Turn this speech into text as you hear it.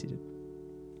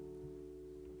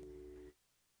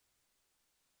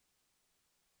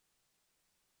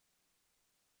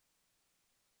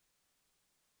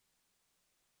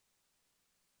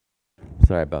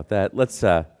Sorry about that. Let's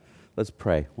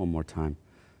pray one more time.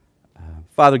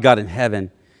 Father God in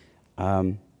heaven,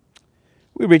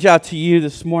 we reach out to you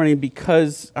this morning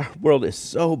because our world is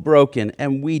so broken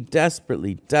and we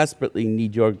desperately, desperately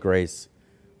need your grace.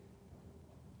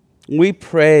 We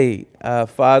pray,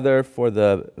 Father, for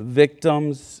the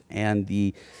victims and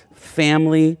the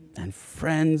family and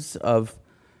friends of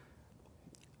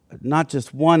not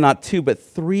just one, not two, but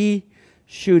 3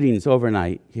 shootings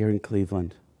overnight here in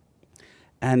Cleveland.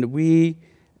 And we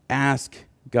ask,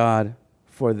 God,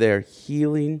 for their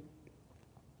healing.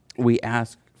 We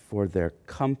ask for their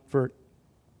comfort.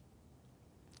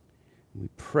 We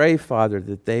pray, Father,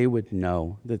 that they would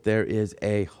know that there is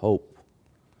a hope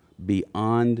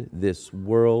beyond this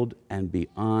world and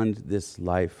beyond this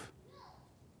life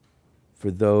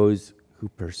for those who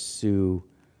pursue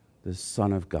the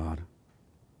Son of God.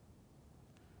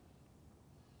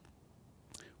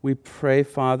 We pray,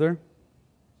 Father,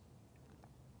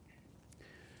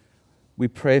 we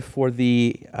pray for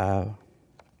the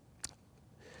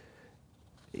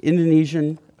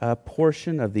Indonesian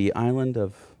portion of the island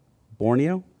of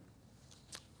Borneo.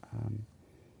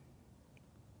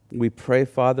 We pray,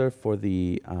 Father, for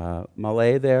the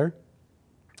Malay there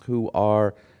who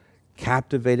are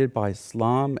captivated by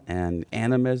Islam and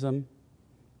animism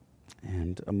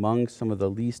and among some of the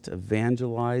least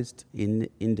evangelized in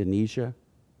Indonesia.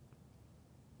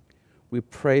 We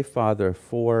pray, Father,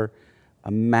 for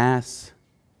a mass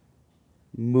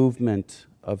movement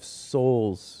of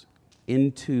souls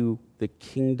into the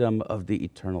kingdom of the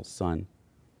eternal Son.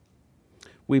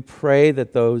 We pray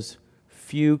that those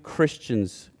few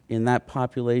Christians in that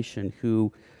population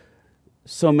who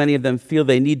so many of them feel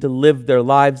they need to live their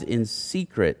lives in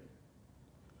secret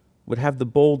would have the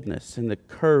boldness and the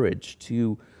courage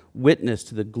to witness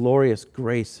to the glorious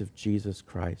grace of Jesus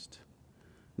Christ.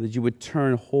 And that you would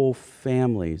turn whole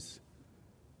families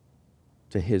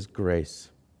to his grace.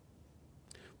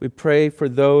 We pray for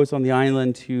those on the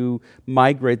island who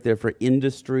migrate there for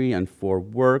industry and for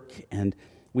work, and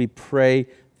we pray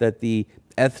that the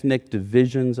ethnic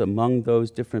divisions among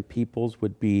those different peoples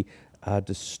would be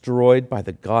destroyed by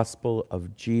the gospel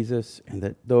of Jesus, and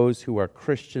that those who are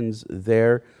Christians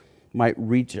there might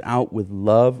reach out with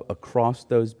love across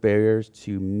those barriers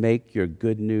to make your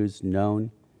good news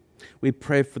known. We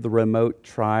pray for the remote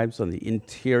tribes on the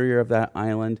interior of that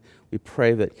island. We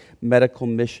pray that medical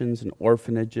missions and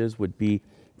orphanages would be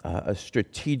a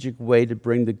strategic way to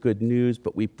bring the good news,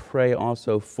 but we pray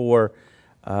also for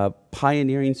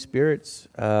pioneering spirits,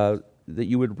 that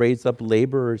you would raise up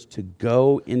laborers to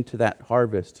go into that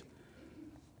harvest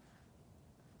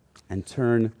and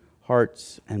turn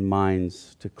hearts and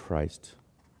minds to Christ.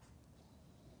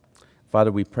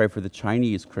 Father, we pray for the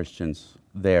Chinese Christians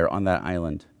there on that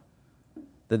island,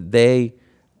 that they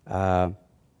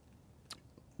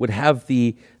would have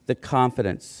the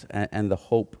confidence and the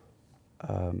hope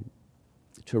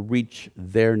to reach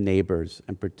their neighbors,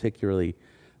 and particularly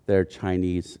their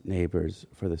Chinese neighbors,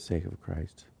 for the sake of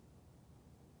Christ.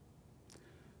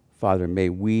 Father, may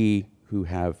we who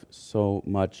have so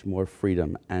much more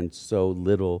freedom and so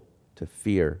little to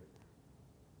fear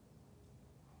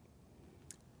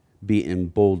be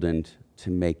emboldened to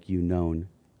make you known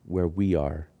where we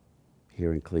are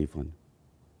here in Cleveland.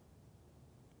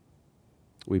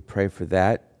 We pray for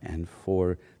that and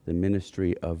for the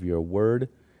ministry of your word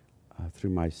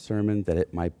through my sermon, that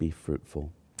it might be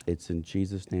fruitful. It's in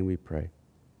Jesus' name we pray.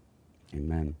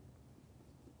 Amen.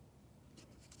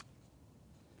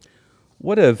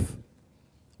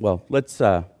 Let's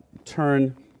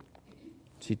turn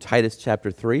to Titus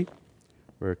chapter 3.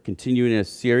 We're continuing a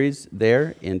series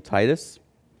there in Titus.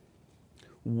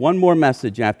 One more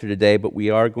message after today, but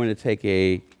we are going to take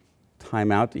a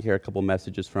time out to hear a couple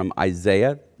messages from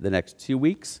Isaiah the next 2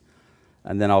 weeks,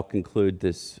 and then I'll conclude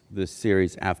this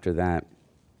series after that.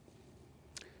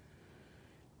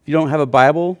 If you don't have a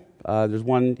Bible, there's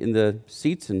one in the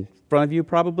seats in front of you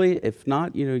probably. If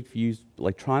not, if you use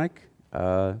electronic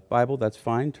Bible, that's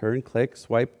fine. Turn, click,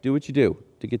 swipe, do what you do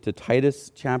to get to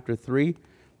Titus chapter 3.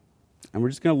 And we're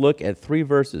just going to look at 3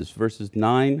 verses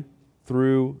 9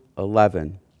 through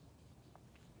 11.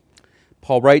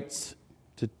 Paul writes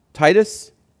to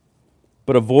Titus,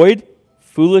 "But avoid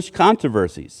foolish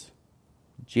controversies,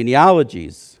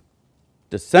 genealogies,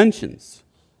 dissensions,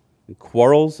 and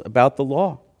quarrels about the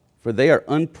law, for they are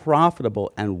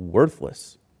unprofitable and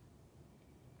worthless.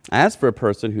 As for a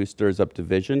person who stirs up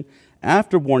division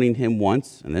after warning him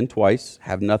once and then twice,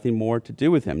 have nothing more to do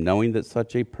with him, knowing that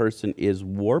such a person is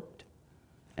warped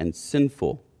and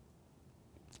sinful.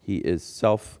 He is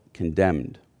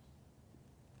self-condemned.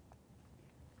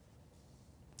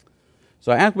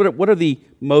 So I asked, what are the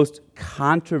most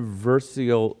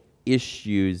controversial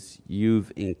issues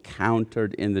you've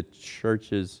encountered in the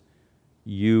churches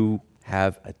you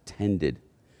have attended?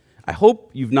 I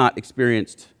hope you've not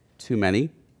experienced too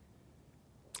many,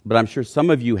 but I'm sure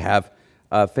some of you have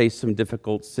faced some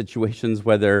difficult situations,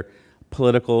 whether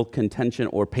political contention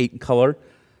or paint color.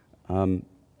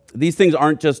 These things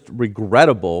aren't just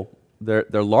regrettable, they're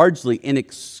largely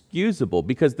inexcusable,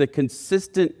 because the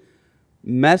consistent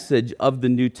message of the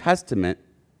New Testament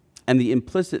and the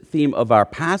implicit theme of our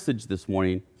passage this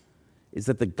morning is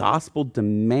that the gospel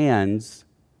demands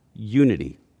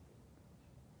unity.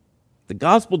 The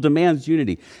gospel demands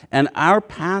unity. And our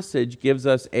passage gives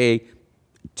us a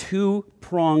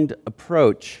two-pronged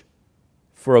approach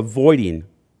for avoiding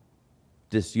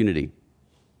disunity.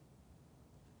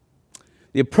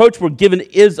 The approach we're given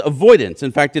is avoidance.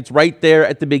 In fact, it's right there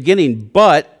at the beginning,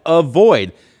 but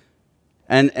avoid.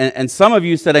 And some of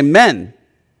you said amen.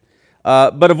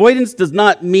 But avoidance does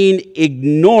not mean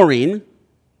ignoring,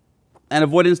 and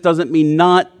avoidance doesn't mean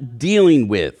not dealing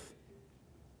with.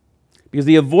 Because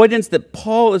the avoidance that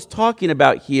Paul is talking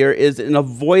about here is an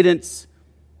avoidance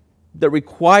that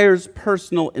requires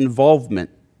personal involvement.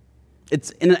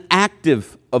 It's an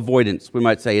active avoidance, we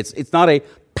might say. It's not a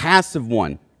passive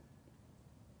one.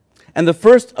 And the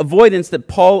first avoidance that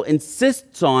Paul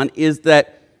insists on is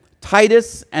that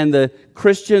Titus and the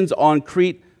Christians on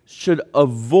Crete should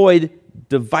avoid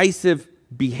divisive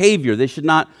behavior. They should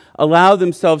not allow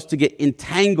themselves to get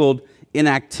entangled in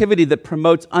activity that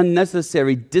promotes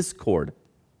unnecessary discord.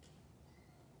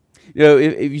 You know,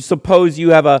 if you suppose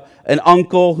you have an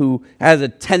uncle who has a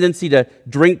tendency to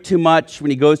drink too much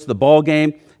when he goes to the ball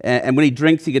game, and when he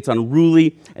drinks, he gets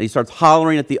unruly, and he starts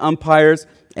hollering at the umpires,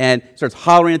 and starts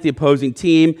hollering at the opposing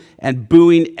team, and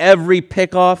booing every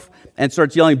pickoff, and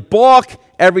starts yelling, "Balk!"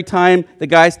 every time the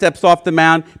guy steps off the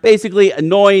mound, basically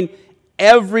annoying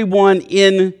everyone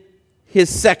in his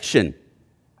section.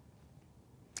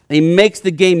 And he makes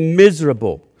the game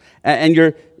miserable.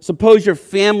 And suppose your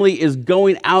family is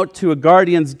going out to a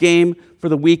Guardians game for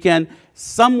the weekend.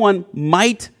 Someone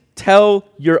might tell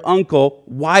your uncle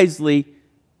wisely,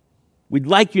 "We'd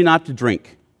like you not to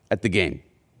drink at the game."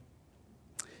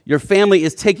 Your family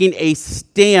is taking a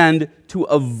stand to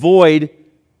avoid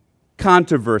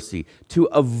controversy, to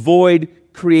avoid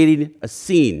creating a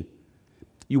scene.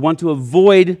 You want to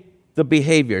avoid the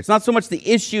behavior. It's not so much the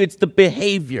issue, it's the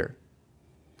behavior.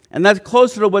 And that's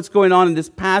closer to what's going on in this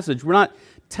passage. We're not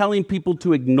telling people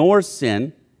to ignore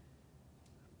sin.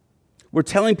 We're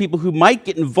telling people who might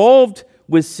get involved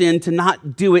with sin to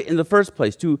not do it in the first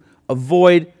place, to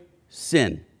avoid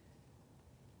sin.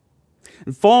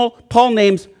 And Paul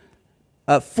names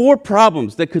 4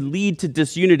 problems that could lead to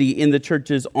disunity in the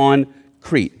churches on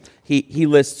Crete. He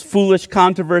lists foolish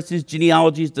controversies,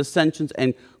 genealogies, dissensions,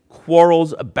 and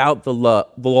quarrels about the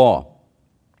law.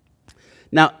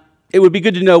 Now, it would be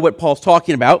good to know what Paul's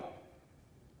talking about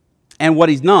and what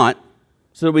he's not,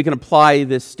 so that we can apply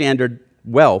this standard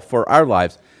well for our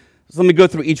lives. So let me go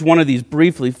through each one of these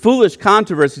briefly. Foolish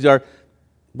controversies are,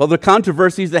 they're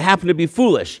controversies that happen to be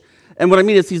foolish. And what I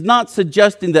mean is he's not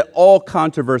suggesting that all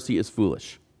controversy is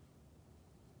foolish.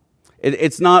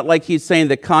 It's not like he's saying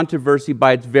that controversy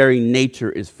by its very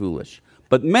nature is foolish.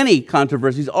 But many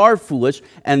controversies are foolish,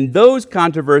 and those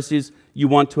controversies you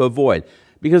want to avoid.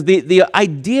 Because the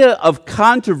idea of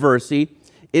controversy,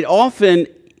 it often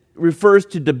refers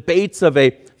to debates of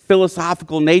a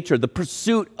philosophical nature, the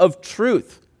pursuit of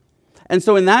truth. And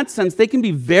so in that sense, they can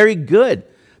be very good.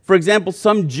 For example,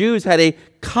 some Jews had a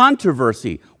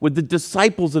controversy with the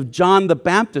disciples of John the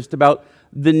Baptist about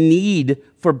the need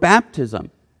for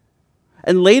baptism.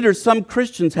 And later, some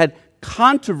Christians had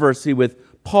controversy with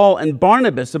Paul and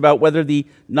Barnabas about whether the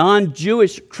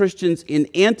non-Jewish Christians in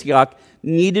Antioch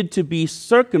needed to be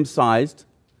circumcised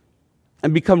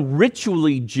and become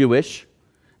ritually Jewish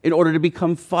in order to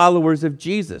become followers of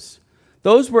Jesus.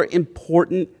 Those were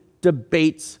important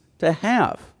debates to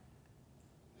have.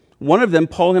 One of them,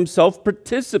 Paul himself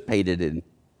participated in.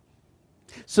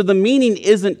 So the meaning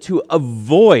isn't to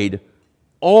avoid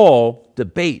all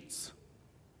debates.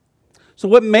 So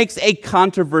what makes a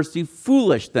controversy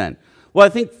foolish then? Well, I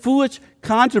think foolish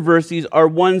controversies are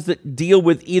ones that deal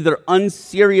with either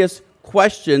unserious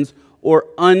questions or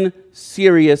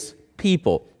unserious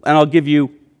people. And I'll give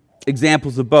you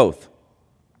examples of both.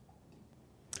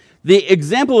 The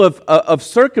example of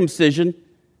circumcision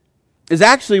is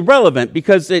actually relevant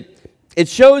because it It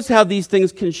shows how these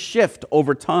things can shift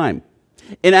over time.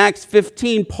 In Acts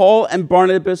 15, Paul and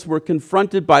Barnabas were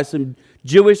confronted by some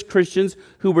Jewish Christians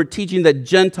who were teaching that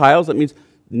Gentiles, that means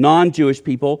non-Jewish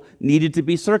people, needed to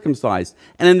be circumcised.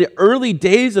 And in the early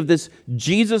days of this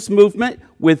Jesus movement,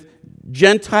 with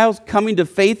Gentiles coming to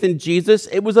faith in Jesus,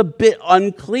 it was a bit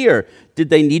unclear. Did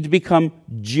they need to become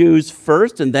Jews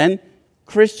first and then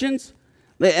Christians?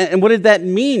 And what did that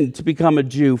mean to become a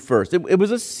Jew first? It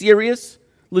was a serious,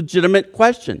 legitimate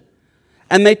question.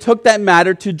 And they took that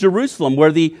matter to Jerusalem,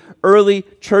 where the early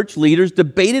church leaders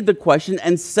debated the question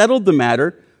and settled the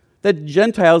matter that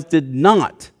Gentiles did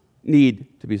not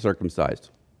need to be circumcised.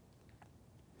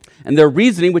 And their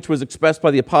reasoning, which was expressed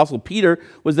by the Apostle Peter,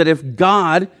 was that if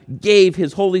God gave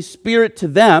his Holy Spirit to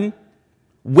them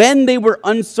when they were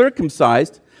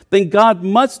uncircumcised, then God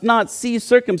must not see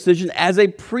circumcision as a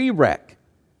prereq.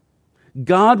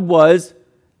 God was,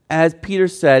 as Peter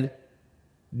said,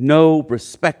 no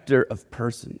respecter of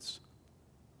persons.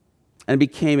 And it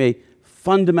became a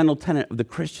fundamental tenet of the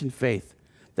Christian faith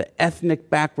that ethnic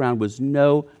background was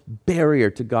no barrier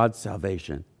to God's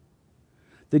salvation.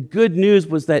 The good news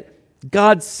was that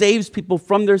God saves people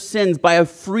from their sins by a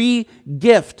free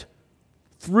gift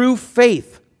through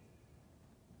faith,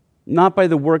 not by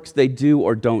the works they do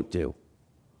or don't do.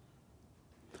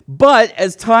 But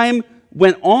as time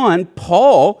went on,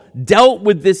 Paul dealt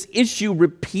with this issue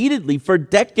repeatedly for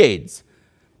decades.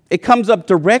 It comes up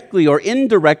directly or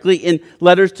indirectly in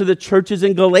letters to the churches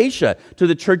in Galatia, to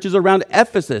the churches around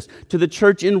Ephesus, to the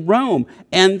church in Rome,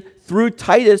 and through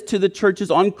Titus to the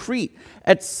churches on Crete.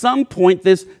 At some point,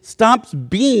 this stops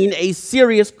being a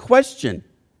serious question.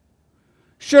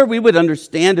 Sure, we would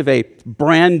understand if a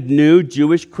brand new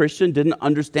Jewish Christian didn't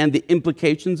understand the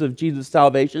implications of Jesus'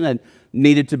 salvation and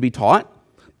needed to be taught.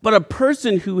 But a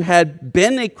person who had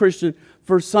been a Christian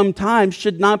for some time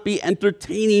should not be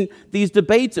entertaining these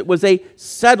debates. It was a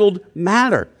settled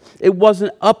matter. It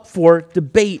wasn't up for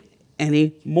debate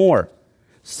anymore.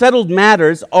 Settled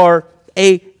matters are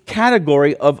a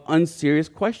category of unserious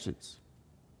questions.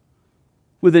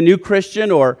 With a new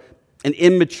Christian or an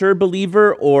immature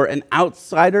believer or an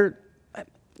outsider,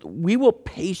 we will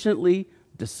patiently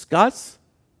discuss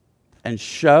and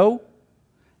show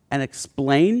and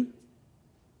explain,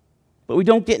 but we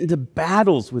don't get into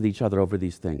battles with each other over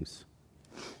these things.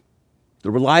 The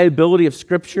reliability of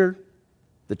Scripture,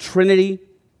 the Trinity,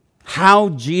 how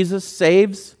Jesus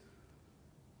saves,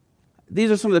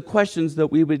 these are some of the questions that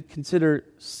we would consider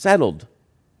settled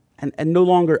and no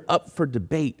longer up for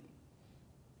debate.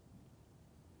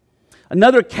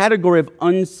 Another category of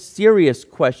unserious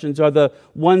questions are the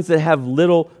ones that have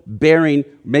little bearing,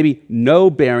 maybe no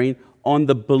bearing, on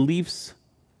the beliefs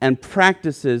and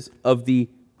practices of the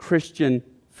Christian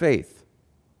faith.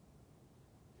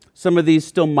 Some of these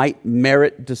still might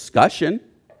merit discussion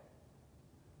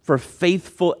for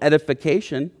faithful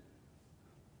edification,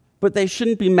 but they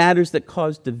shouldn't be matters that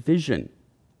cause division.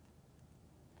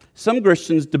 Some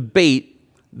Christians debate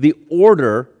the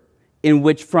order in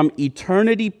which from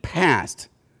eternity past,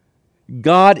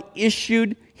 God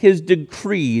issued his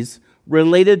decrees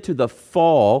related to the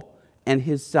fall and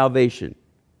his salvation.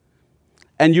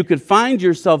 And you could find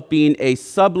yourself being a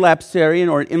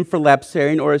sublapsarian or an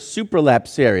infralapsarian or a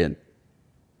supralapsarian.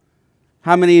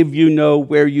 How many of you know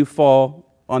where you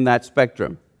fall on that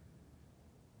spectrum?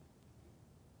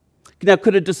 Now,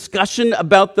 could a discussion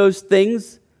about those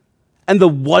things and the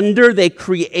wonder they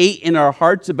create in our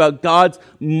hearts about God's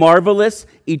marvelous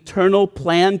eternal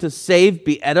plan to save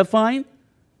be edifying?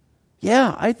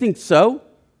 Yeah, I think so.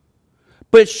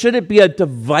 But should it be a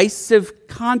divisive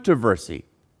controversy?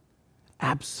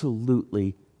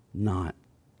 Absolutely not.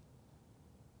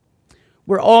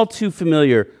 We're all too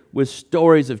familiar with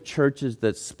stories of churches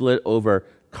that split over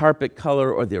carpet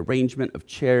color or the arrangement of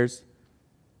chairs.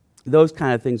 Those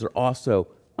kind of things are also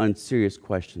unserious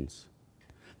questions.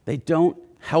 They don't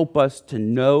help us to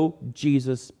know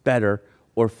Jesus better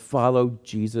or follow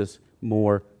Jesus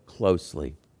more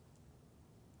closely.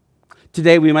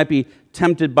 Today, we might be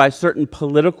tempted by certain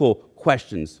political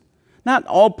questions. Not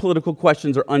all political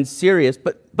questions are unserious,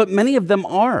 but many of them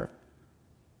are.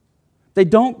 They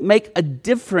don't make a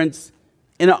difference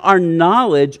in our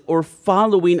knowledge or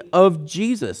following of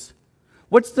Jesus.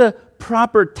 What's the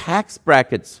proper tax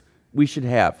brackets we should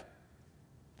have?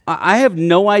 I have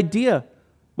no idea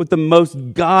what the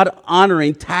most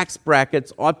God-honoring tax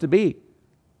brackets ought to be.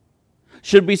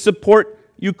 Should we support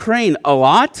Ukraine? A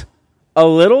lot? A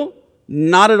little?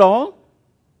 Not at all?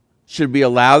 Should we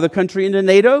allow the country into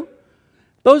NATO?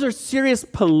 Those are serious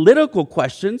political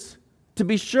questions, to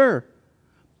be sure.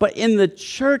 But in the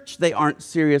church, they aren't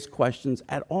serious questions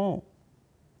at all.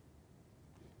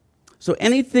 So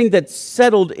anything that's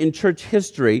settled in church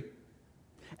history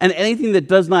and anything that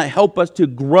does not help us to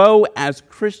grow as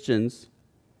Christians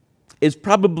is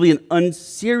probably an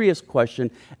unserious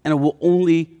question, and it will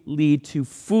only lead to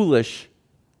foolish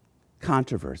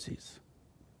controversies.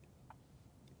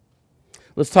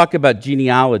 Let's talk about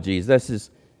genealogies. This is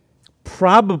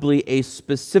probably a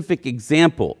specific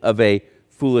example of a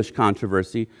foolish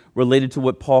controversy related to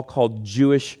what Paul called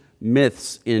Jewish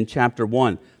myths in chapter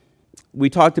 1. We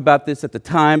talked about this at the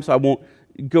time, so I won't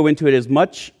go into it as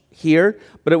much here,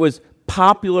 but it was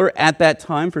popular at that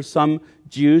time for some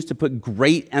Jews to put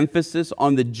great emphasis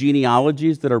on the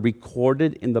genealogies that are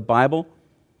recorded in the Bible.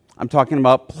 I'm talking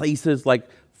about places like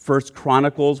 1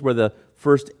 Chronicles, where the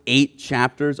first 8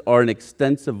 chapters are an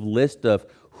extensive list of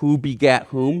who begat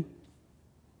whom.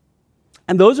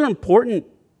 And those are important.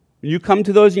 When you come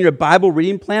to those in your Bible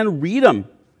reading plan, read them.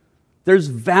 There's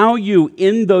value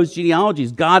in those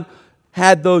genealogies. God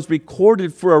had those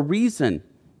recorded for a reason.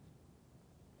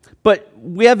 But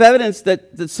we have evidence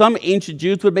that some ancient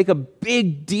Jews would make a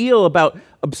big deal about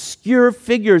obscure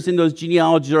figures in those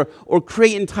genealogies or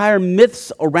create entire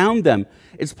myths around them.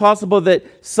 It's possible that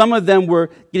some of them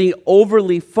were getting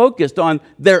overly focused on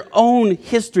their own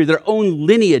history, their own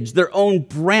lineage, their own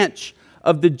branch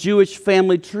of the Jewish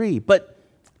family tree. But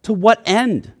to what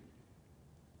end?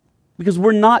 Because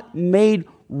we're not made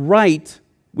right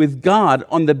with God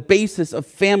on the basis of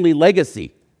family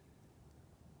legacy.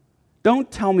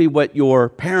 Don't tell me what your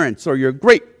parents or your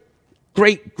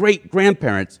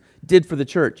great-great-great-grandparents did for the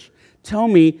church. Tell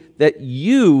me that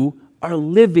you are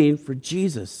living for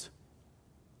Jesus.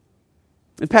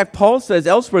 In fact, Paul says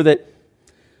elsewhere that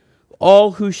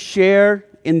all who share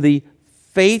in the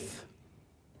faith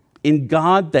in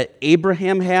God that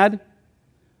Abraham had,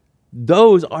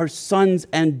 those are sons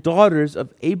and daughters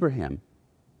of Abraham.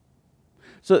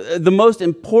 So the most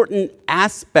important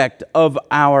aspect of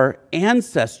our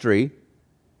ancestry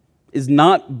is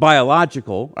not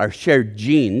biological, our shared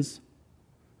genes.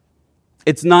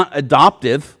 It's not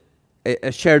adoptive,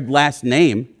 a shared last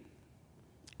name.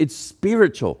 It's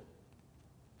spiritual,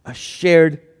 a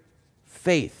shared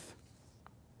faith.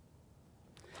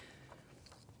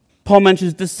 Paul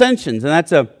mentions dissensions, and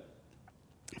that's a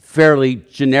fairly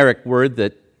generic word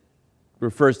that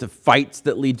refers to fights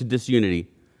that lead to disunity.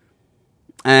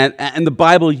 And the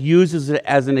Bible uses it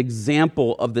as an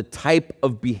example of the type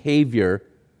of behavior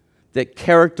that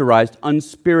characterized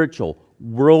unspiritual,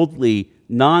 worldly,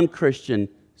 non-Christian,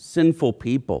 sinful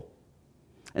people.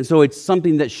 And so it's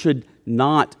something that should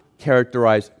not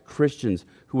characterize Christians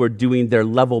who are doing their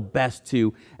level best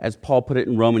to, as Paul put it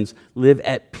in Romans, live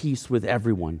at peace with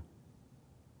everyone.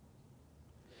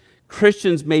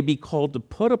 Christians may be called to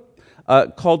put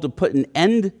an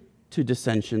end to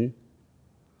dissension,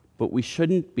 but we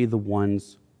shouldn't be the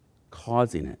ones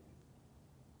causing it.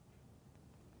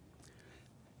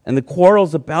 And the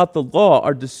quarrels about the law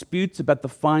are disputes about the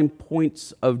fine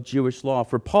points of Jewish law.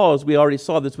 For Paul, as we already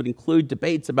saw, this would include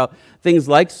debates about things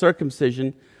like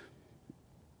circumcision.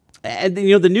 And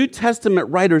the New Testament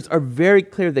writers are very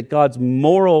clear that God's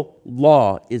moral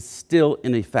law is still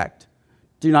in effect.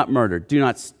 Do not murder, do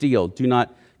not steal, do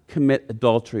not commit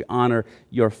adultery, honor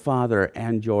your father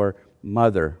and your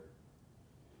mother.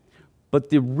 But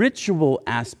the ritual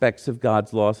aspects of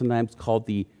God's law, sometimes called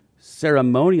the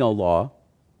ceremonial law,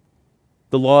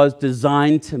 the law is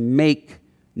designed to make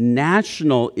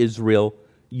national Israel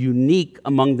unique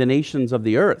among the nations of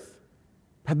the earth,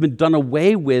 have been done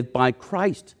away with by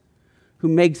Christ, who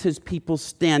makes his people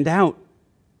stand out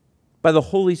by the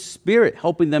Holy Spirit,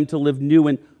 helping them to live new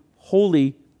and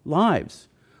holy lives.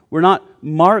 We're not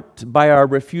marked by our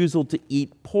refusal to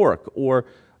eat pork or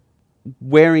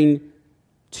wearing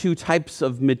 2 types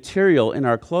of material in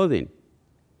our clothing.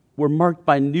 We're marked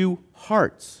by new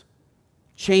hearts,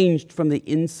 changed from the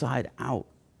inside out.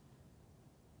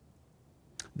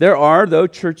 There are, though,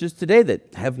 churches today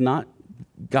that have not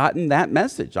gotten that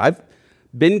message. I've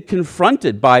been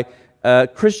confronted by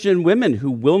Christian women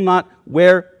who will not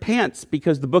wear pants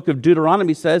because the book of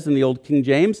Deuteronomy says in the Old King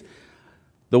James,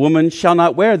 the woman shall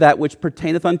not wear that which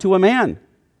pertaineth unto a man.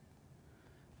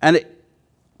 And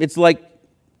it's like,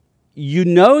 you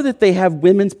know that they have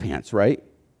women's pants, right?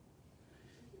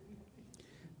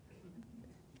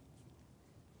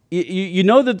 You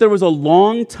know that there was a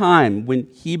long time when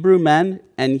Hebrew men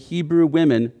and Hebrew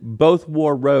women both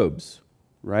wore robes,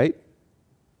 right?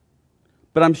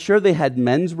 But I'm sure they had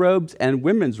men's robes and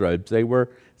women's robes. They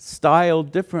were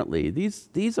styled differently.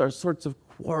 These are sorts of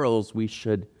quarrels we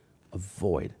should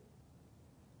avoid.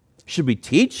 Should we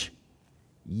teach?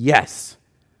 Yes.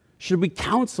 Should we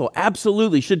counsel?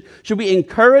 Absolutely. Should we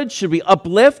encourage? Should we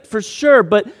uplift? For sure.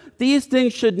 But these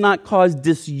things should not cause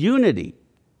disunity.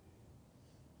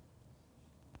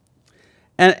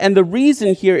 And the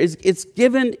reason here is it's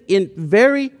given in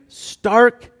very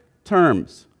stark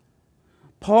terms.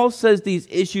 Paul says these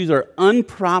issues are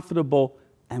unprofitable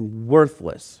and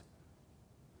worthless.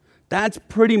 That's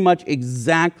pretty much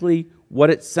exactly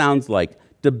what it sounds like.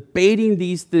 Debating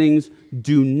these things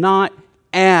do not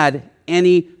add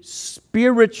any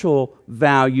spiritual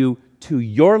value to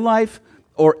your life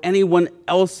or anyone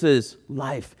else's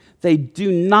life. They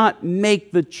do not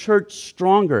make the church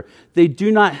stronger. They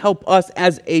do not help us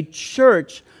as a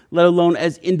church, let alone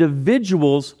as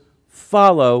individuals,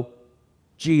 follow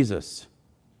Jesus.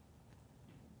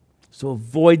 So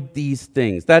avoid these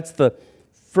things. That's the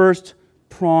first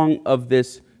prong of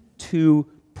this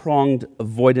two-pronged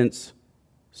avoidance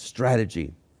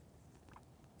strategy.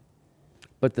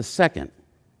 But the second,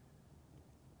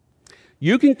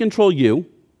 you can control you,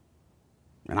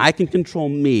 and I can control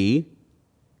me,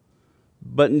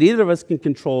 but neither of us can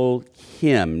control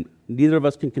him. Neither of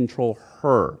us can control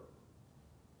her.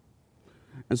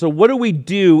 And so what do we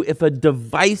do if a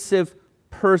divisive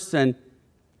person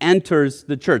enters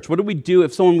the church? What do we do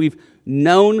if someone we've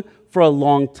known for a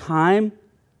long time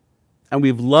and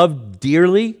we've loved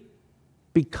dearly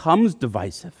becomes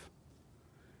divisive?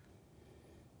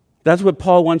 That's what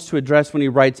Paul wants to address when he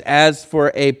writes, as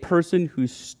for a person who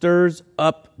stirs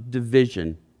up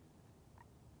division.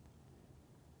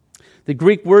 The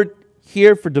Greek word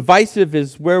here for divisive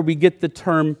is where we get the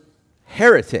term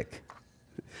heretic.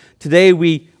 Today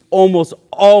we almost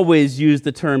always use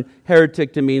the term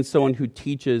heretic to mean someone who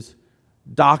teaches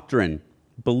doctrine,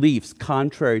 beliefs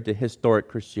contrary to historic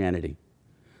Christianity.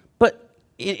 But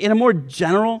in a more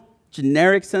general,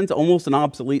 generic sense, almost an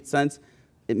obsolete sense,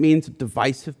 it means a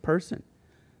divisive person.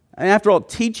 And after all,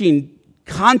 teaching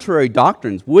contrary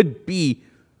doctrines would be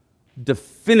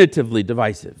definitively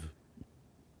divisive.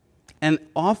 And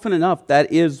often enough,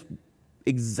 that is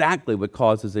exactly what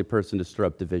causes a person to stir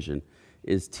up division,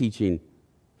 is teaching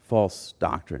false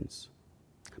doctrines.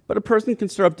 But a person can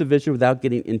stir up division without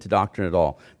getting into doctrine at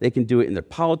all. They can do it in their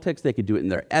politics, they can do it in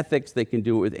their ethics, they can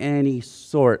do it with any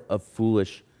sort of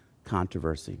foolish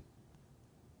controversy.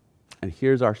 And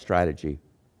here's our strategy.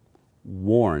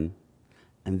 Warn,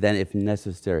 and then if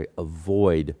necessary,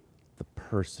 avoid the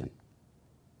person.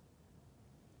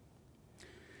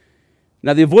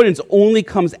 Now, the avoidance only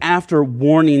comes after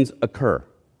warnings occur.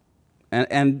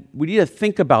 And we need to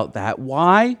think about that.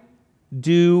 Why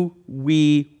do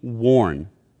we warn?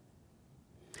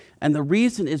 And the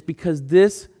reason is because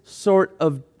this sort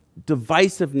of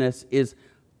divisiveness is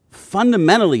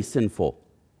fundamentally sinful.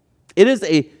 It is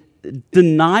a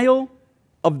denial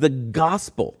of the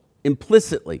gospel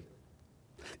implicitly.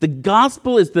 The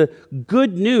gospel is the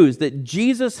good news that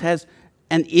Jesus has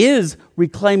and is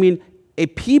reclaiming a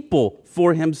people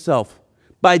for himself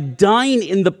by dying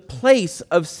in the place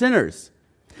of sinners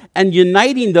and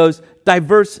uniting those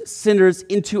diverse sinners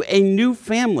into a new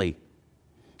family.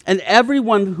 And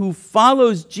everyone who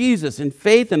follows Jesus in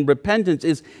faith and repentance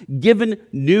is given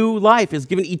new life, is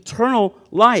given eternal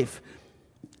life.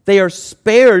 They are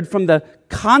spared from the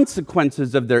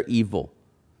consequences of their evil.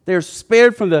 They are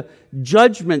spared from the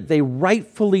judgment they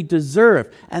rightfully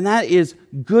deserve. And that is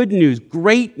good news,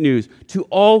 great news to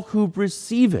all who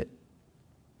receive it.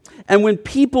 And when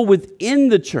people within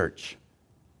the church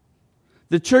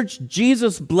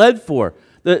Jesus bled for,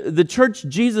 the church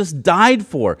Jesus died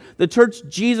for, the church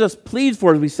Jesus pleads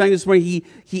for, as we sang this morning,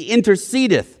 he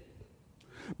intercedeth,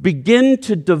 begin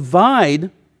to divide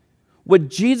what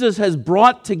Jesus has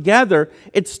brought together,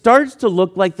 it starts to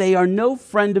look like they are no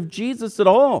friend of Jesus at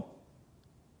all.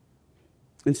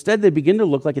 Instead, they begin to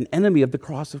look like an enemy of the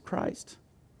cross of Christ.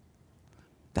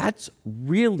 That's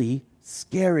really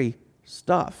scary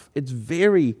stuff. It's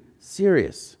very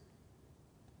serious.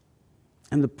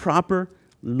 And the proper,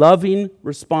 loving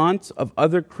response of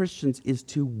other Christians is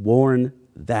to warn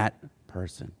that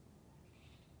person.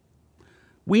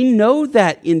 We know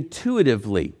that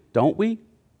intuitively, don't we?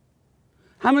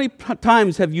 How many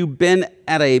times have you been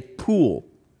at a pool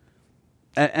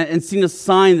and seen a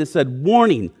sign that said,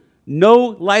 warning, no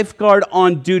lifeguard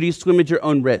on duty, swim at your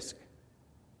own risk?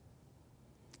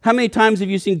 How many times have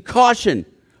you seen caution,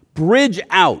 bridge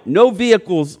out, no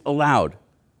vehicles allowed?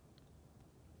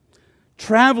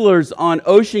 Travelers on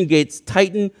OceanGate's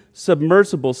Titan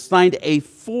submersible signed a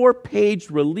 4-page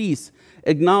release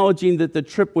acknowledging that the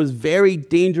trip was very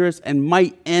dangerous and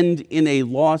might end in a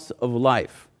loss of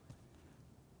life.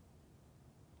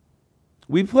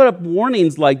 We put up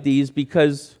warnings like these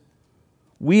because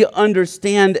we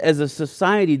understand as a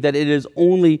society that it is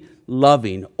only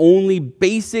loving, only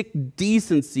basic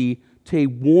decency to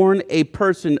warn a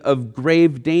person of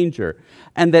grave danger.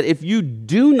 And that if you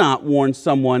do not warn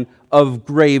someone of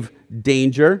grave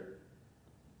danger,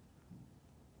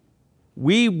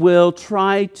 we will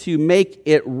try to make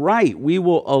it right. We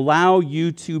will allow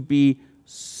you to be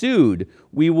sued.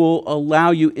 We will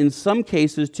allow you, in some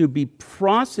cases, to be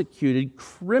prosecuted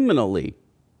criminally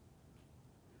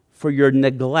for your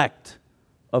neglect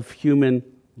of human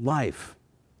life.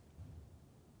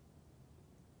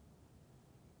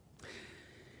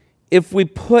 If we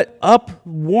put up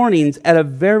warnings, at a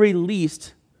very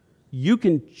least, you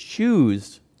can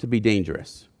choose to be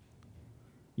dangerous.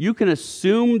 You can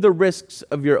assume the risks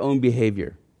of your own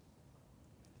behavior.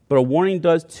 But a warning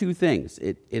does two things.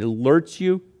 It alerts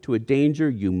you to a danger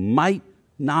you might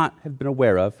not have been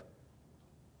aware of,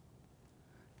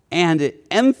 and it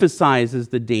emphasizes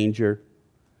the danger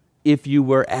if you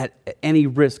were at any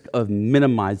risk of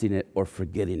minimizing it or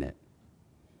forgetting it.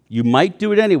 You might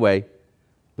do it anyway,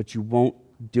 but you won't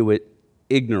do it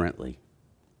ignorantly.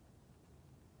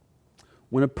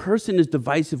 When a person is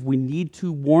divisive, we need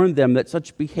to warn them that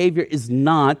such behavior is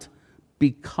not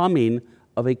becoming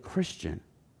of a Christian.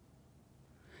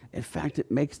 In fact, it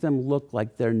makes them look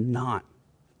like they're not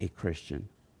a Christian.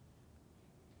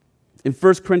 In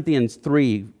 1 Corinthians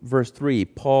 3, verse 3,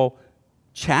 Paul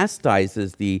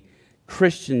chastises the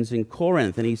Christians in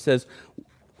Corinth, and he says,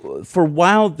 "For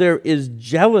while there is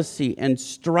jealousy and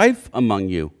strife among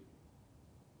you,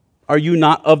 are you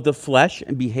not of the flesh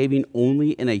and behaving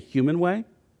only in a human way?"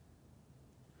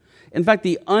 In fact,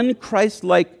 the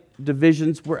un-Christ-like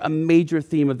divisions were a major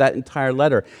theme of that entire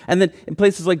letter. And then in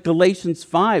places like Galatians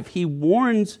 5, he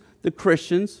warns the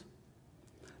Christians,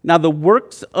 "Now the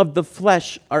works of the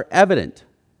flesh are evident: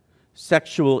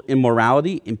 sexual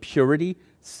immorality, impurity,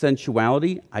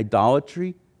 sensuality,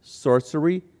 idolatry,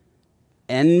 sorcery,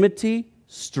 enmity,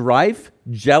 strife,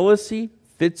 jealousy,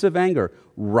 fits of anger,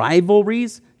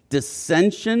 rivalries,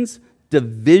 dissensions,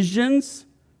 divisions,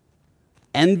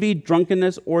 envy,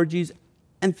 drunkenness, orgies,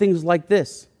 and things like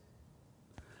this.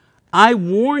 I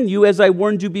warn you, as I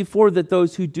warned you before, that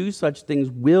those who do such things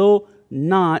will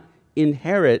not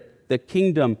inherit the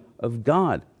kingdom of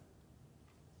God."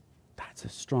 That's a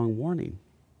strong warning.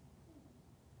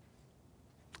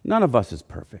 None of us is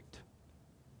perfect.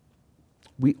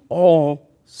 We all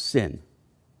sin.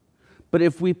 But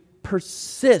if we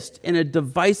persist in a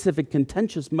divisive and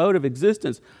contentious mode of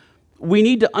existence, we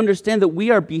need to understand that we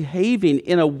are behaving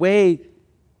in a way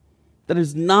that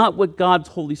is not what God's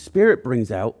Holy Spirit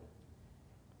brings out.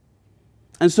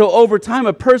 And so over time,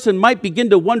 a person might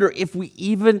begin to wonder if we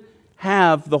even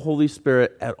have the Holy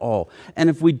Spirit at all. And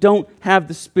if we don't have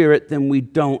the Spirit, then we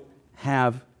don't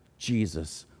have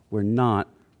Jesus. We're not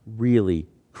really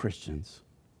Christians.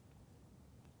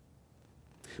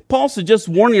 Paul suggests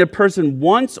warning a person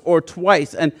once or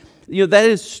twice, and that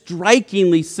is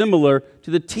strikingly similar to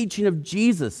the teaching of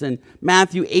Jesus in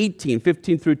Matthew 18,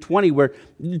 15 through 20, where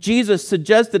Jesus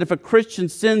suggests that if a Christian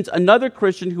sins, another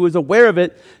Christian who is aware of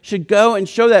it should go and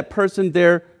show that person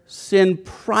their sin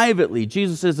privately.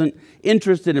 Jesus isn't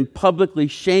interested in publicly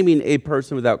shaming a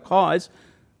person without cause.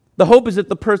 The hope is that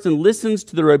the person listens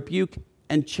to the rebuke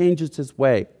and changes his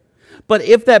way. But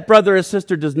if that brother or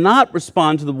sister does not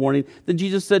respond to the warning, then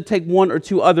Jesus said, take one or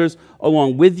two others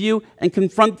along with you and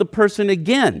confront the person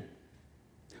again.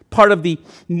 Part of the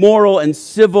moral and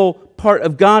civil part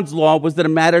of God's law was that a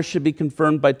matter should be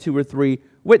confirmed by 2 or 3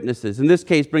 witnesses. In this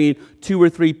case, bringing 2 or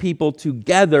 3 people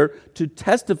together to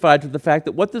testify to the fact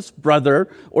that what this brother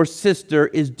or sister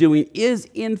is doing is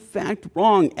in fact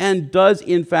wrong and does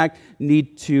in fact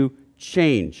need to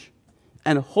change.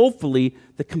 And hopefully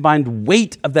the combined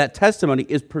weight of that testimony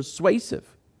is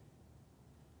persuasive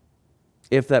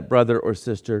if that brother or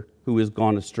sister who has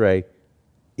gone astray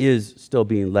is still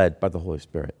being led by the Holy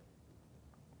Spirit.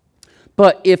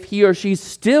 But if he or she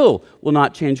still will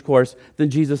not change course, then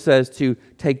Jesus says to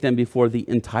take them before the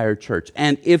entire church.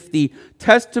 And if the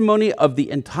testimony of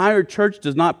the entire church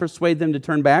does not persuade them to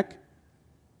turn back,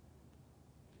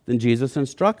 then Jesus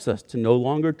instructs us to no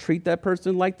longer treat that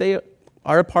person like they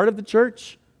are a part of the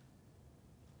church.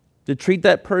 To treat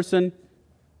that person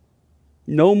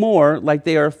no more like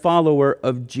they are a follower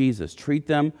of Jesus. Treat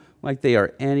them like they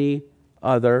are any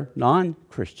other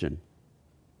non-Christian.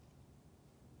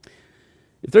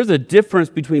 If there's a difference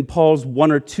between Paul's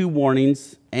 1 or 2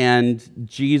 warnings and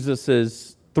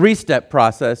Jesus' 3-step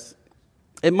process,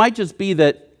 it might just be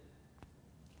that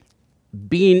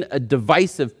being a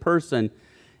divisive person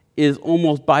is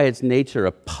almost by its nature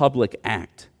a public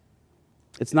act.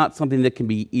 It's not something that can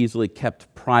be easily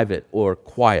kept private or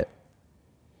quiet.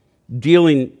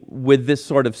 Dealing with this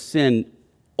sort of sin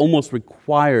almost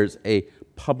requires a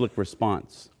public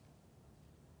response.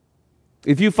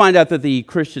 If you find out that the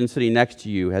Christian sitting next to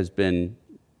you has been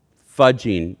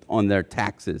fudging on their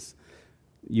taxes,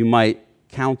 you might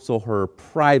counsel her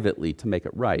privately to make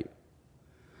it right.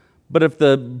 But if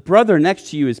the brother next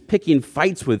to you is picking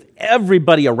fights with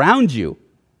everybody around you,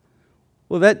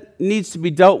 well, that needs to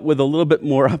be dealt with a little bit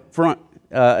more upfront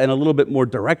and a little bit more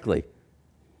directly.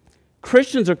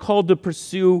 Christians are called to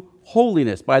pursue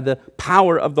holiness by the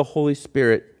power of the Holy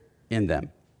Spirit in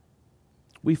them.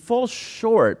 We fall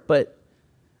short, but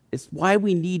it's why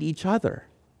we need each other.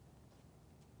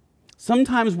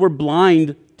 Sometimes we're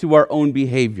blind to our own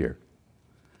behavior,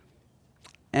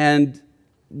 and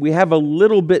we have a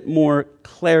little bit more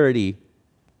clarity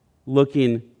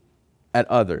looking at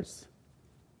others.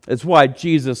 It's why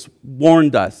Jesus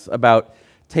warned us about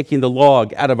taking the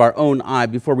log out of our own eye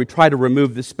before we try to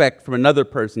remove the speck from another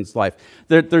person's life.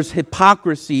 There's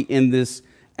hypocrisy in this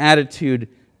attitude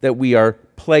that we are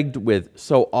plagued with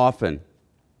so often.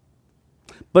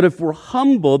 But if we're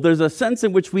humble, there's a sense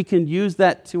in which we can use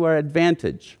that to our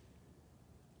advantage.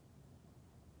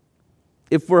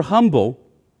 If we're humble,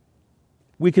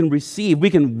 we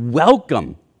can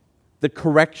welcome the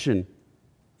correction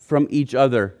from each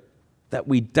other that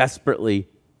we desperately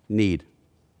need,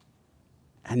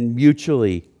 and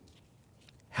mutually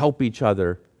help each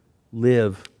other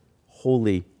live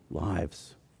holy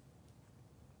lives.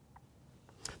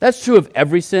 That's true of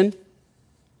every sin.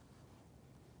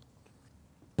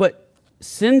 But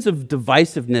sins of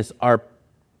divisiveness are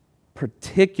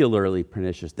particularly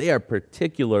pernicious. They are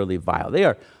particularly vile. They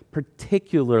are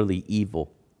particularly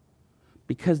evil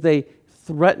because they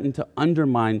threaten to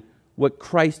undermine what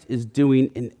Christ is doing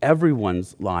in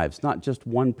everyone's lives, not just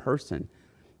one person.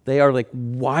 They are like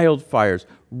wildfires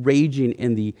raging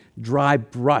in the dry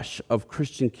brush of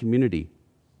Christian community.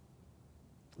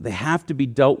 They have to be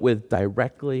dealt with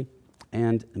directly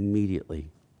and immediately.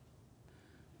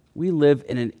 We live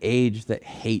in an age that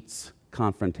hates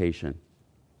confrontation.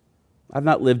 I've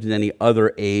not lived in any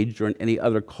other age or in any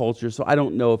other culture, so I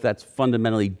don't know if that's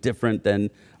fundamentally different than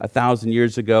 1,000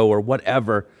 years ago or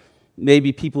whatever.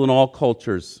 Maybe people in all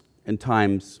cultures and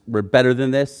times were better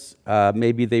than this.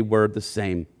 Maybe they were the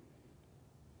same.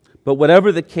 But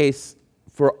whatever the case,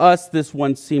 for us, this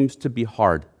one seems to be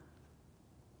hard.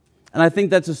 And I think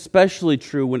that's especially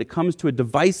true when it comes to a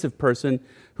divisive person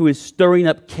who is stirring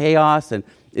up chaos and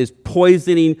is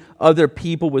poisoning other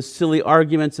people with silly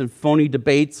arguments and phony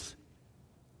debates.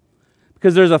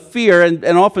 Because there's a fear, and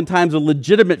oftentimes a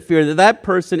legitimate fear, that that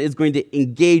person is going to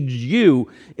engage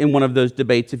you in one of those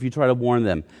debates if you try to warn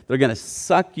them. They're going to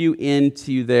suck you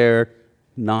into their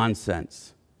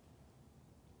nonsense.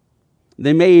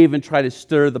 They may even try to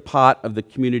stir the pot of the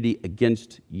community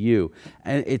against you.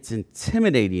 And it's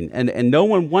intimidating. And no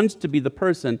one wants to be the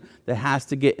person that has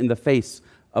to get in the face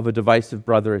of a divisive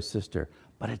brother or sister.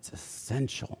 But it's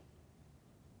essential.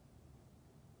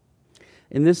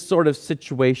 In this sort of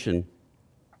situation,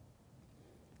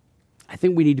 I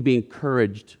think we need to be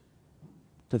encouraged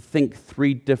to think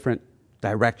three different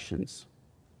directions.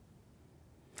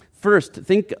 First,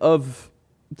 think of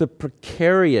the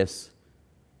precarious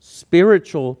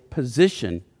spiritual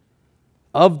position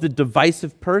of the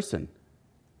divisive person.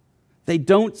 They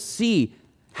don't see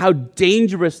how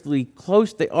dangerously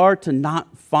close they are to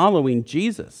not following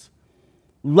Jesus.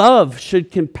 Love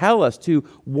should compel us to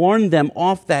warn them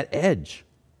off that edge.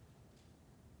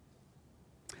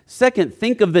 Second,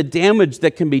 think of the damage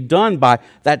that can be done by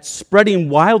that spreading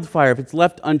wildfire if it's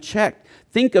left unchecked.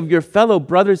 Think of your fellow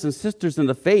brothers and sisters in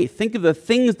the faith. Think of the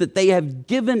things that they have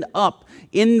given up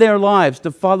in their lives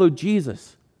to follow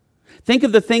Jesus. Think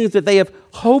of the things that they have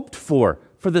hoped for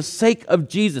the sake of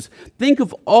Jesus. Think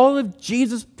of all of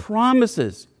Jesus'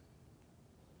 promises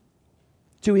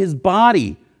to his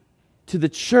body, to the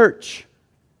church.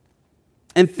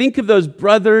 And think of those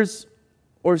brothers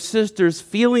or sisters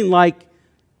feeling like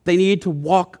they need to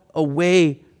walk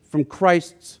away from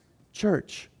Christ's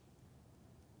church,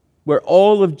 where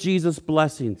all of Jesus'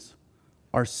 blessings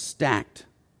are stacked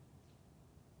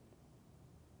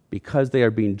because they are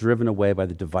being driven away by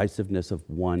the divisiveness of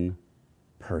one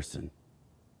person.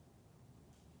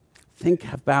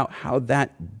 Think about how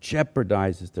that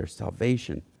jeopardizes their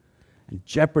salvation and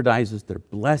jeopardizes their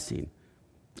blessing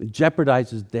and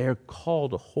jeopardizes their call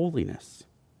to holiness.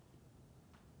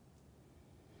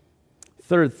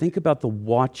 Third, think about the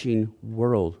watching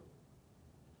world.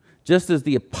 Just as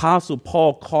the Apostle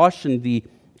Paul cautioned the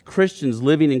Christians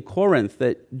living in Corinth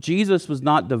that Jesus was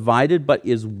not divided but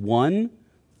is one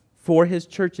for his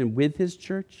church and with his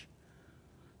church,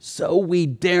 so we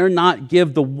dare not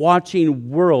give the watching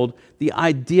world the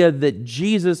idea that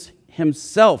Jesus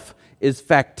himself is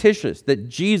factitious, that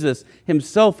Jesus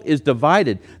himself is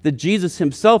divided, that Jesus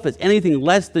himself is anything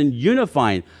less than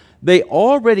unifying. They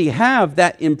already have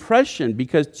that impression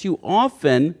because too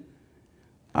often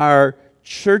our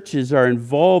churches are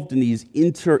involved in these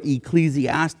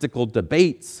inter-ecclesiastical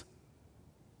debates,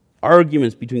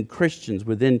 arguments between Christians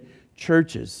within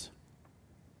churches.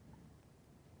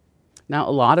 Now,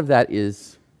 a lot of that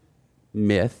is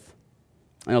myth,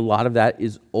 and a lot of that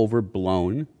is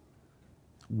overblown.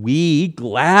 We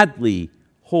gladly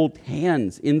hold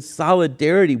hands in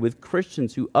solidarity with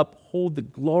Christians who uphold the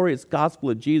glorious gospel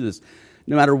of Jesus,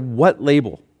 no matter what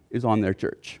label is on their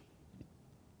church.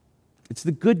 It's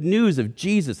the good news of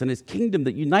Jesus and his kingdom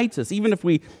that unites us, even if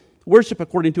we worship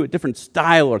according to a different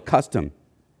style or custom.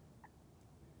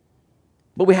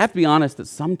 But we have to be honest that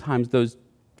sometimes those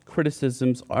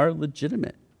criticisms are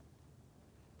legitimate.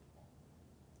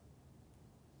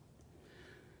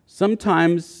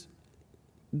 Sometimes,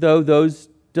 though, those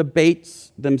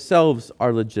debates themselves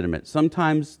are legitimate.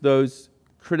 Sometimes those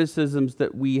criticisms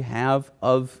that we have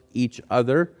of each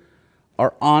other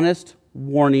are honest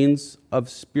warnings of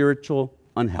spiritual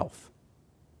unhealth.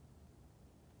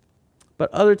 But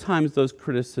other times those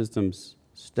criticisms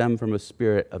stem from a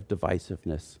spirit of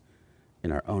divisiveness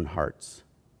in our own hearts.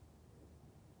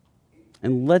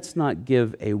 And let's not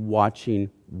give a watching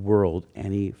world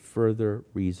any further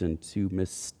reason to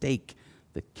mistake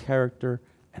the character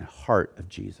and heart of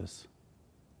Jesus.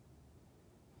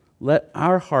 Let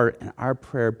our heart and our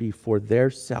prayer be for their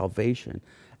salvation,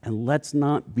 and let's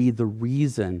not be the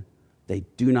reason they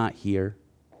do not hear,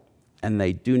 and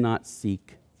they do not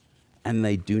seek, and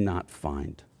they do not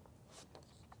find.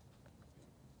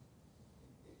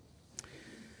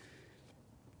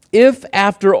 If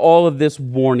after all of this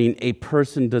warning a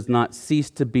person does not cease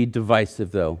to be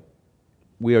divisive, though,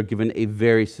 we are given a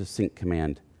very succinct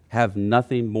command: have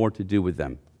nothing more to do with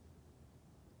them.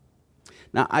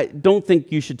 Now, I don't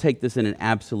think you should take this in an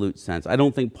absolute sense. I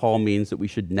don't think Paul means that we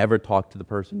should never talk to the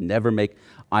person, never make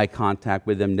eye contact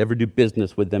with them, never do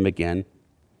business with them again.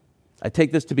 I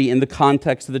take this to be in the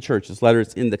context of the church. This letter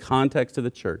is in the context of the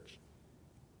church.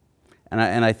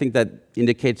 And I think that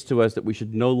indicates to us that we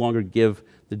should no longer give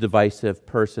the divisive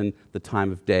person the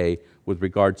time of day with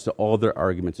regards to all their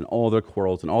arguments and all their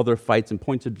quarrels and all their fights and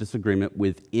points of disagreement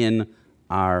within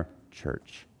our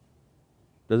church.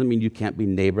 Doesn't mean you can't be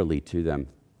neighborly to them.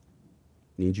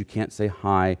 It means you can't say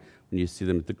hi when you see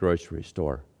them at the grocery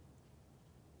store.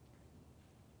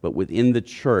 But within the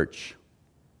church,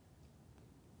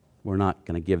 we're not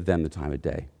going to give them the time of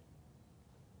day.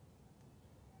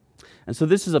 And so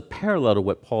this is a parallel to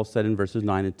what Paul said in verses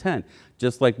 9 and 10.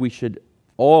 Just like we should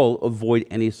all avoid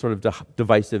any sort of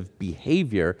divisive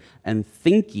behavior and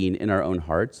thinking in our own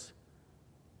hearts,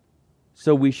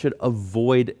 so we should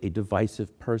avoid a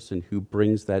divisive person who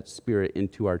brings that spirit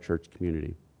into our church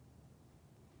community.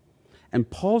 And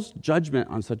Paul's judgment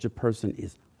on such a person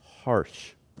is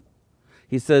harsh.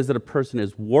 He says that a person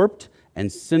is warped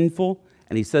and sinful,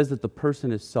 and he says that the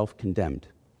person is self-condemned.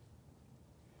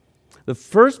 The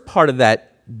first part of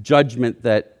that judgment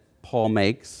that Paul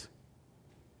makes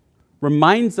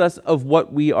reminds us of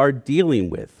what we are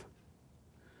dealing with.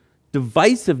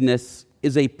 Divisiveness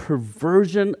is a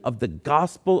perversion of the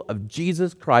gospel of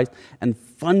Jesus Christ and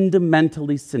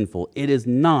fundamentally sinful. It is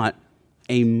not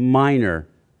a minor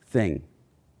thing.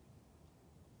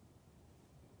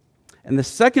 And the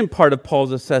second part of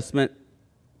Paul's assessment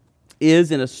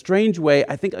is, in a strange way,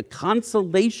 I think, a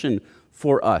consolation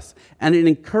for us and an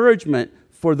encouragement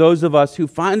for those of us who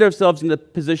find ourselves in the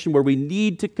position where we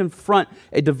need to confront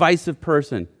a divisive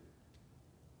person,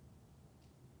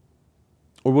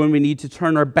 or when we need to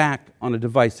turn our back on a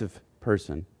divisive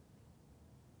person.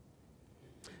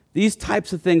 These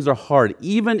types of things are hard,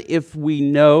 even if we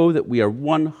know that we are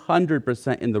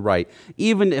 100% in the right,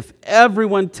 even if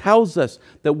everyone tells us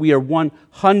that we are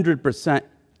 100%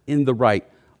 in the right.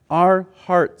 Our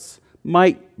hearts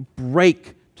might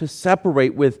break to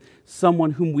separate with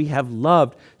someone whom we have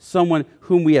loved, someone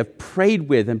whom we have prayed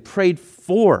with and prayed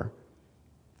for.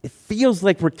 It feels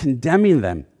like we're condemning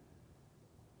them.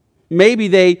 Maybe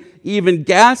they even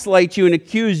gaslight you and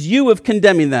accuse you of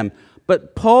condemning them.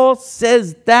 But Paul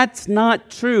says that's not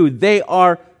true. They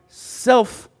are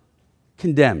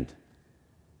self-condemned.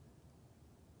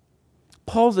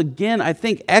 Paul's again, I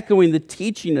think, echoing the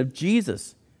teaching of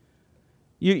Jesus.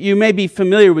 You may be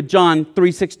familiar with John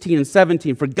 3:16 and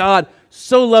 17. For God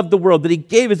so loved the world that he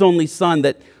gave his only Son,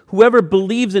 that whoever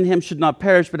believes in him should not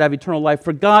perish but have eternal life.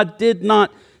 For God did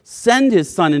not send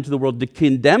his Son into the world to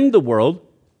condemn the world,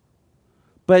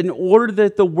 but in order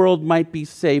that the world might be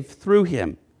saved through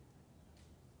him.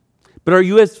 But are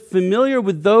you as familiar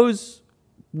with those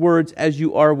words as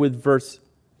you are with verse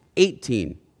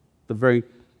 18, the very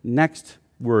next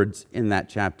words in that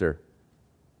chapter.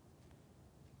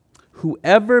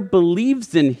 Whoever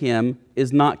believes in him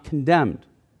is not condemned,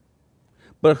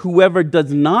 but whoever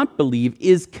does not believe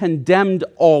is condemned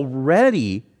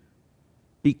already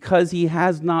because he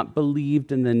has not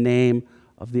believed in the name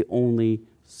of the only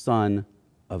Son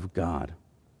of God.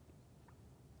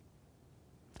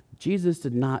 Jesus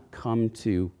did not come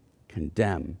to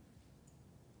condemn,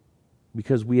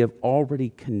 because we have already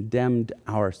condemned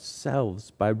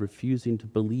ourselves by refusing to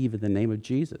believe in the name of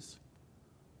Jesus,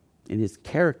 in his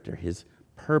character, his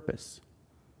purpose.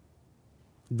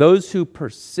 Those who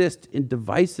persist in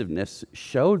divisiveness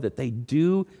show that they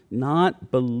do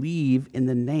not believe in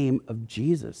the name of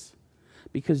Jesus,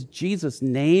 because Jesus'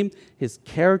 name, his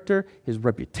character, his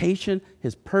reputation,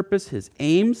 his purpose, his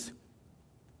aims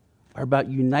are about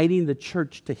uniting the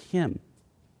church to him.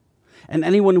 And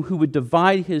anyone who would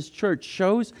divide his church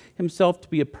shows himself to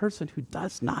be a person who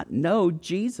does not know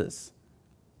Jesus.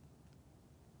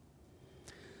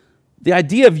 The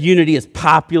idea of unity is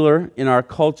popular in our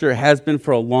culture, has been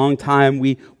for a long time.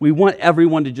 We want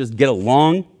everyone to just get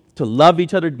along, to love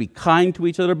each other, to be kind to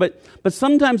each other. But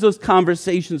sometimes those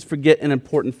conversations forget an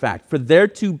important fact. For there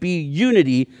to be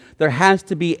unity, there has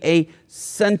to be a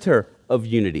center of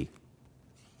unity.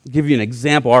 I'll give you an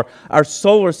example. Our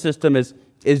solar system is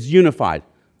unified.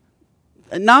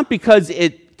 Not because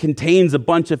it contains a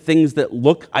bunch of things that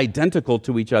look identical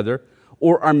to each other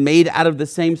or are made out of the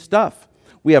same stuff.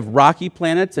 We have rocky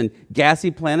planets and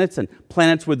gassy planets and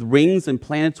planets with rings and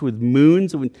planets with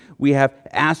moons. And we have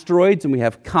asteroids and we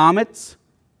have comets.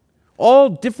 All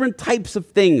different types of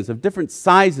things of different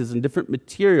sizes and different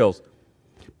materials.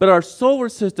 But our solar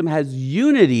system has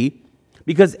unity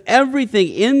because everything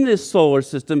in this solar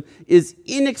system is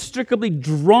inextricably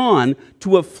drawn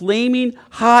to a flaming,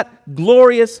 hot,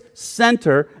 glorious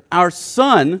center, our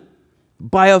sun,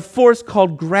 by a force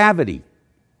called gravity.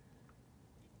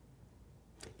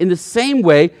 In the same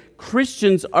way,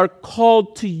 Christians are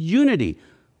called to unity.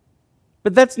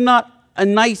 But that's not a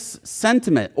nice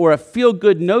sentiment or a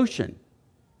feel-good notion.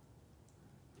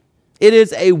 It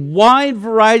is a wide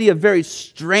variety of very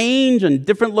strange and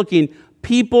different-looking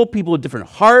people with different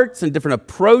hearts and different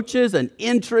approaches and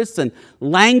interests and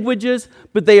languages,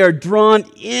 but they are drawn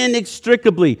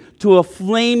inextricably to a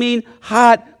flaming,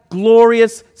 hot,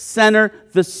 glorious center,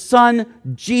 the Son,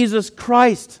 Jesus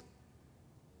Christ,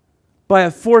 by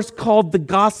a force called the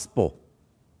gospel.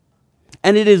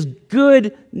 And it is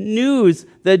good news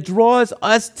that draws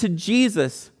us to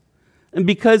Jesus. And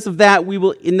because of that, we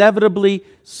will inevitably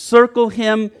circle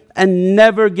him and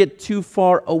never get too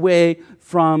far away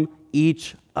from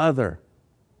each other.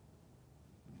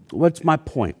 What's my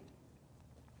point?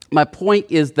 My point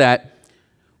is that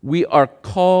we are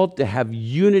called to have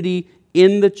unity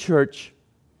in the church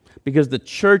because the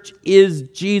church is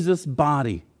Jesus'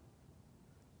 body.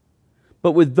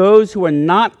 But with those who are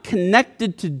not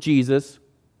connected to Jesus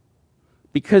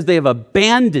because they have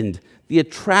abandoned the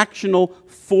attractional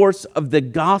force of the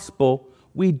gospel,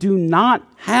 we do not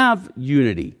have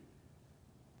unity.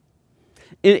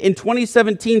 In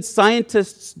 2017,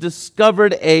 scientists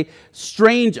discovered a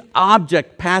strange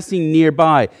object passing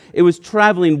nearby. It was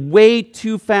traveling way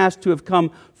too fast to have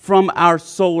come from our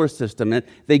solar system. And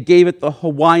they gave it the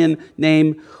Hawaiian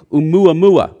name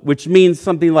Oumuamua, which means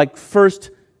something like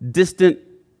first distant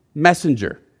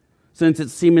messenger, since it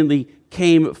seemingly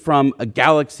came from a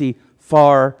galaxy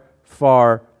far,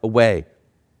 far away.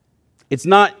 It's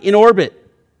not in orbit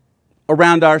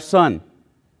around our sun,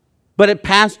 but it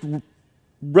passed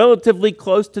relatively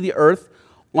close to the Earth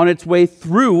on its way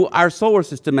through our solar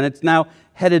system, and it's now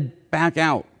headed back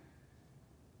out.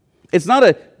 It's not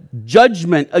a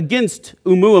judgment against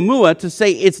Oumuamua to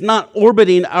say it's not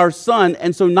orbiting our sun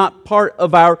and so not part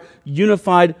of our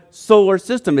unified solar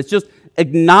system. It's just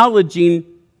acknowledging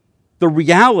the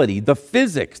reality, the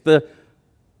physics, the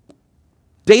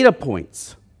data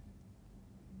points.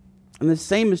 And the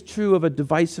same is true of a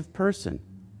divisive person.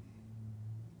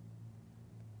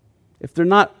 If they're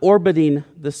not orbiting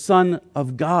the Son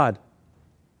of God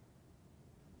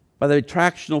by the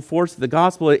attractional force of the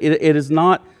gospel, it is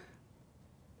not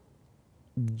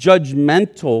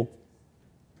judgmental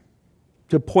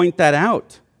to point that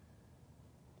out.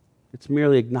 It's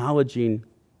merely acknowledging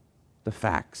the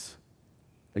facts,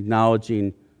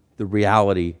 acknowledging the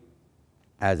reality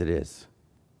as it is.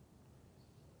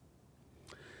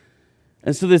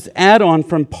 And so this add-on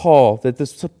from Paul, that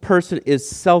this person is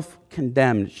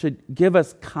self-condemned, should give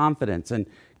us confidence and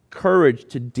courage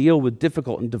to deal with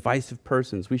difficult and divisive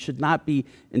persons. We should not be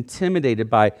intimidated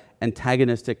by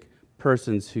antagonistic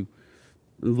persons who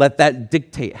Let that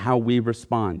dictate how we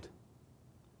respond.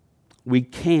 We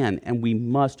can and we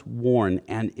must warn,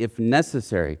 and if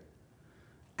necessary,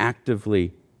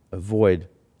 actively avoid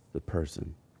the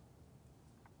person.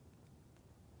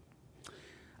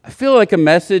 I feel like a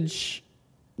message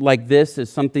like this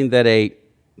is something that a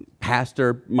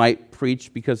pastor might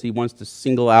preach because he wants to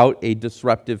single out a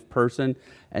disruptive person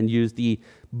and use the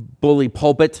bully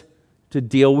pulpit to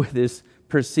deal with his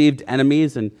perceived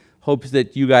enemies and hopes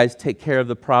that you guys take care of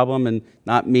the problem and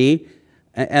not me.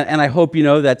 And I hope you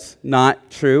know that's not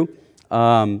true.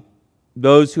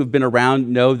 Those who have been around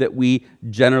know that we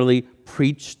generally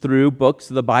preach through books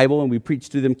of the Bible, and we preach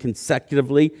through them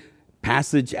consecutively,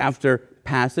 passage after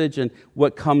passage, and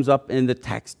what comes up in the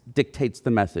text dictates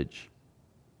the message.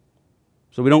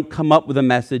 So we don't come up with a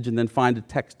message and then find a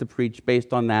text to preach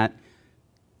based on that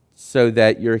so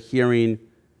that you're hearing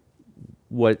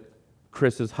what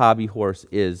Chris's hobby horse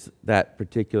is that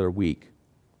particular week.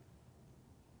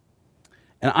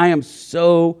 And I am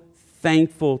so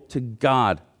thankful to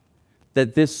God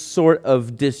that this sort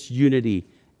of disunity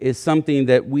is something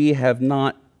that we have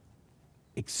not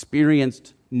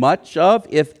experienced much of,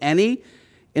 if any,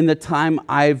 in the time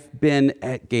I've been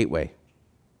at Gateway.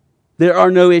 There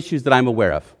are no issues that I'm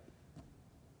aware of.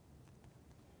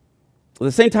 At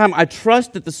the same time, I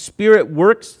trust that the Spirit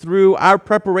works through our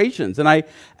preparations, and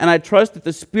I trust that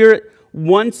the Spirit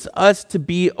wants us to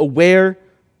be aware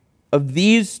of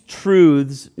these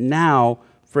truths now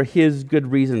for His good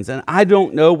reasons. And I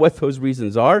don't know what those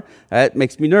reasons are. That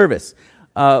makes me nervous.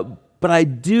 But I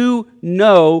do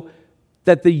know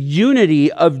that the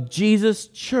unity of Jesus'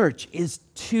 church is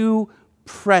too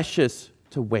precious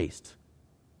to waste.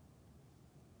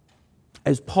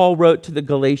 As Paul wrote to the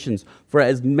Galatians, for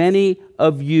as many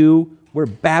of you were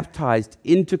baptized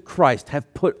into Christ,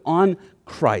 have put on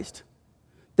Christ.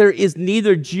 There is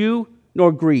neither Jew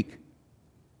nor Greek.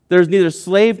 There is neither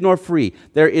slave nor free.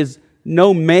 There is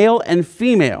no male and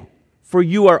female, for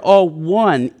you are all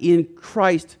one in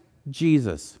Christ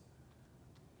Jesus.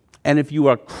 And if you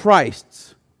are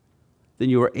Christ's, then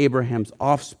you are Abraham's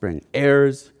offspring,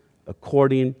 heirs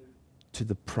according to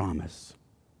the promise.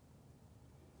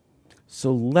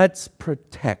 So let's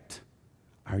protect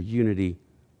our unity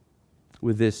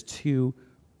with this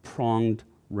two-pronged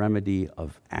remedy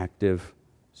of active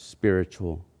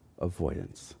spiritual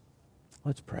avoidance.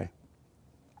 Let's pray.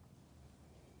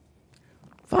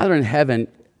 Father in heaven,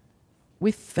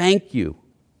 we thank you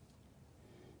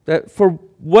that for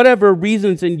whatever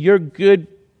reasons in your good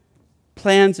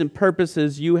plans and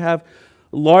purposes, you have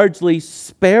largely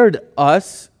spared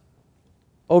us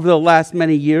over the last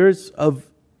many years of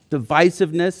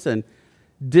divisiveness and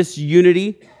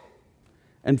disunity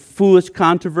and foolish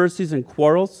controversies and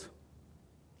quarrels.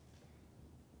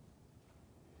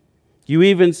 You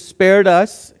even spared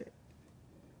us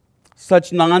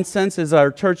such nonsense as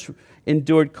our church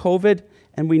endured COVID,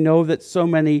 and we know that so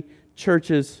many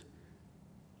churches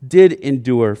did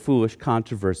endure foolish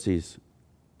controversies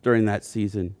during that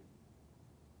season.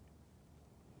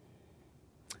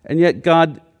 And yet,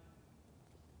 God,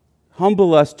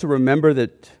 humble us to remember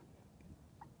that,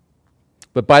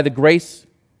 but by the grace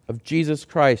of Jesus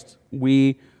Christ,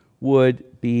 we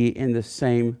would be in the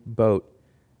same boat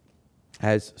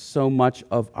as so much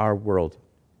of our world.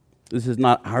 This is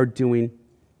not our doing,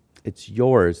 it's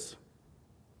yours.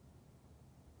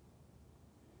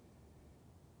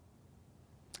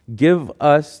 Give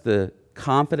us the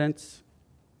confidence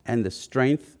and the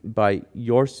strength by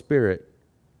your Spirit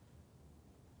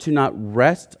to not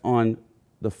rest on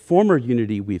the former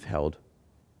unity we've held,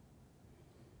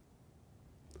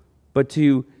 but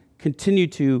to continue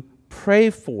to pray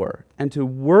for and to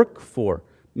work for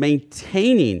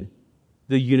maintaining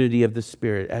the unity of the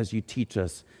Spirit as you teach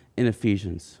us in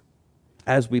Ephesians,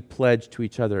 as we pledge to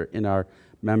each other in our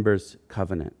members'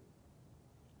 covenant.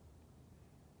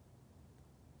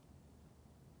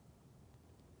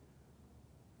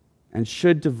 And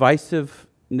should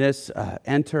divisiveness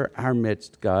enter our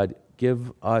midst, God,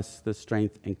 give us the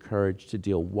strength and courage to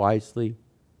deal wisely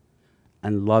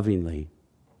and lovingly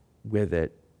with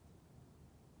it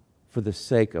for the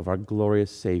sake of our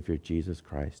glorious Savior, Jesus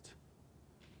Christ.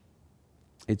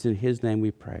 It's in His name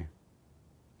we pray.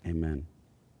 Amen.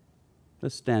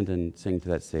 Let's stand and sing to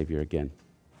that Savior again.